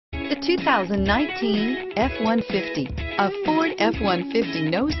The 2019 F-150. A Ford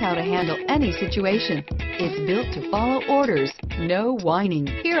F-150 knows how to handle any situation. It's built to follow orders, no whining.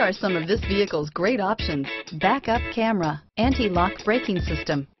 Here are some of this vehicle's great options: backup camera, anti-lock braking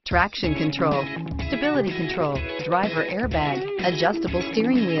system, traction control, stability control, driver airbag, adjustable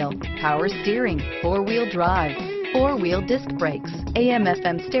steering wheel, power steering, four-wheel drive, four-wheel disc brakes,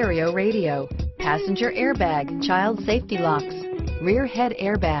 AM/FM stereo radio, passenger airbag, child safety locks, rear head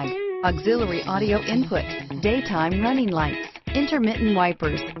airbag, auxiliary audio input, daytime running lights, intermittent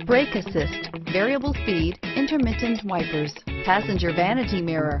wipers, brake assist, variable speed, intermittent wipers, passenger vanity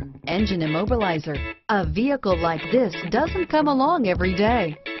mirror, engine immobilizer. A vehicle like this doesn't come along every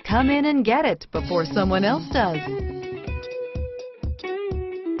day. Come in and get it before someone else does.